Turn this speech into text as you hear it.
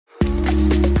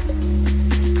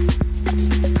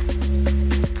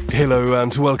Hello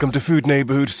and welcome to Food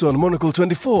Neighborhoods on Monocle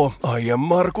 24. I am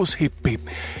Markus Hippi.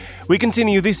 We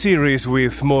continue this series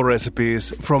with more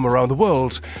recipes from around the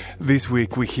world. This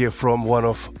week we hear from one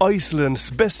of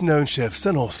Iceland's best-known chefs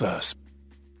and authors.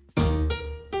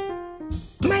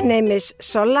 My name is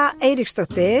Solla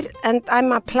Eiríksdóttir and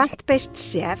I'm a plant-based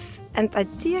chef, and I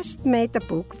just made a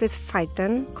book with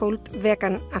Phaidon called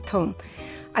Vegan at Home.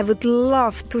 I would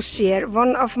love to share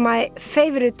one of my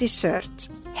favorite desserts,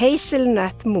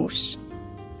 hazelnut mousse.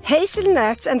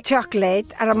 Hazelnuts and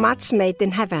chocolate are a match made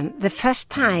in heaven. The first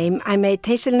time I made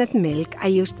hazelnut milk, I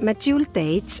used medjool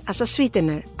dates as a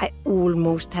sweetener. I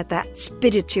almost had a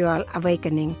spiritual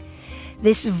awakening.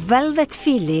 This velvet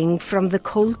feeling from the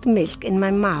cold milk in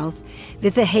my mouth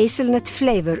with the hazelnut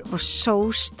flavor was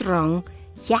so strong,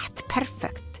 yet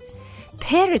perfect.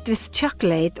 Pair it with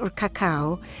chocolate or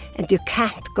cacao and you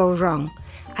can't go wrong.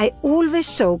 I always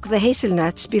soak the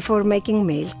hazelnuts before making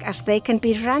milk as they can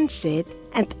be rancid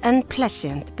and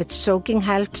unpleasant, but soaking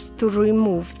helps to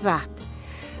remove that.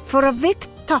 For a whipped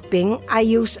topping, I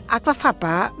use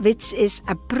aquafaba, which is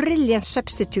a brilliant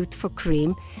substitute for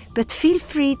cream, but feel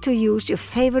free to use your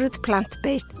favorite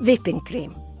plant-based whipping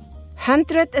cream.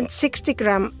 160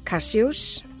 gram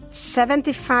cashews,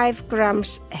 75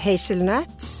 grams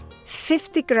hazelnuts,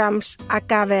 50 grams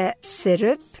agave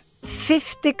syrup,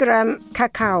 50 gram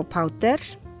cacao powder,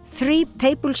 3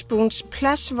 tablespoons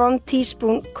plus 1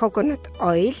 teaspoon coconut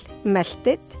oil,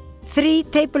 melted, 3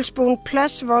 tablespoons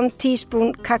plus 1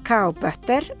 teaspoon cacao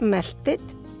butter, melted,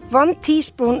 1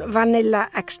 teaspoon vanilla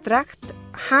extract,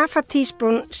 half a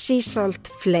teaspoon sea salt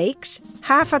flakes,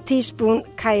 half a teaspoon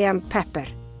cayenne pepper.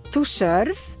 To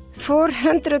serve,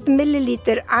 400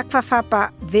 milliliter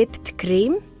aquafaba whipped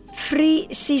cream, free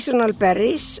seasonal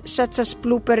berries such as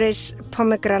blueberries,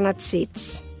 pomegranate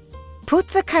seeds. Put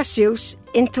the cashews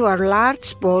into a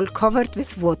large bowl covered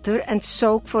with water and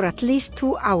soak for at least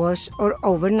 2 hours or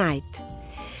overnight.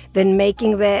 When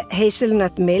making the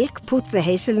hazelnut milk, put the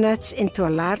hazelnuts into a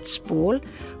large bowl,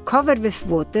 cover with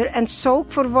water and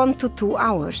soak for 1 to 2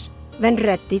 hours. When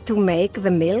ready to make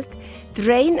the milk,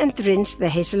 drain and rinse the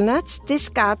hazelnuts,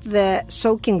 discard the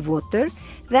soaking water,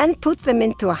 then put them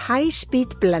into a high-speed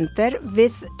blender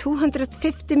with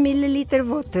 250 milliliter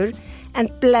water and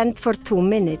blend for 2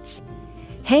 minutes.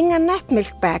 Hang a nut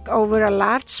milk bag over a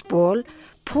large bowl,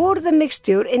 pour the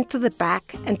mixture into the bag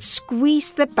and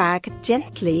squeeze the bag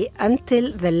gently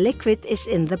until the liquid is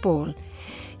in the bowl.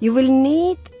 You will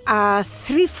need a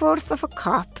 3/4 of a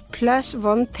cup plus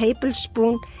 1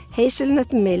 tablespoon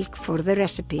hazelnut milk for the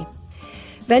recipe.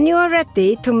 When you are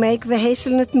ready to make the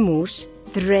hazelnut mousse,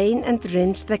 drain and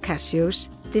rinse the cashews,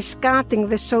 discarding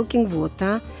the soaking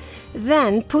water,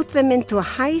 then put them into a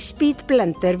high-speed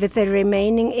blender with the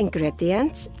remaining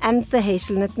ingredients and the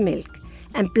hazelnut milk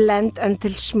and blend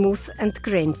until smooth and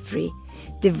grain-free.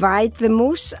 Divide the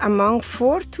mousse among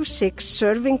 4 to 6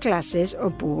 serving glasses or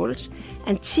bowls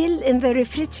and chill in the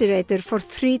refrigerator for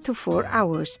 3 to 4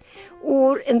 hours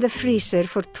or in the freezer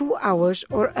for 2 hours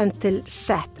or until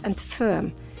set and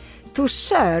firm. To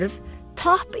serve,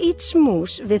 top each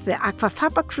mousse with the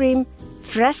aquafaba cream,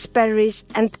 fresh berries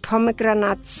and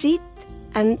pomegranate seed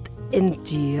and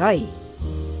enjoy.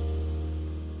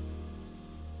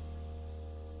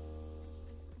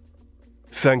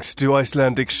 Thanks to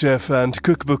Icelandic chef and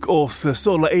cookbook author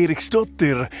Solla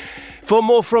Eiríksdóttir. For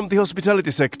more from the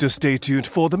hospitality sector, stay tuned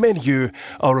for The Menu,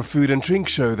 our food and drink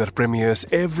show that premieres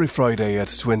every Friday at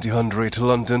 2000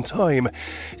 London time.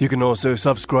 You can also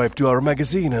subscribe to our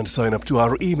magazine and sign up to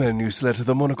our email newsletter,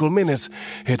 The Monocle Minute.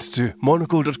 Head to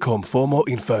monocle.com for more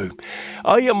info.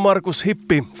 I am Markus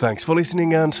Hippi. Thanks for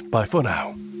listening and bye for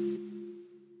now.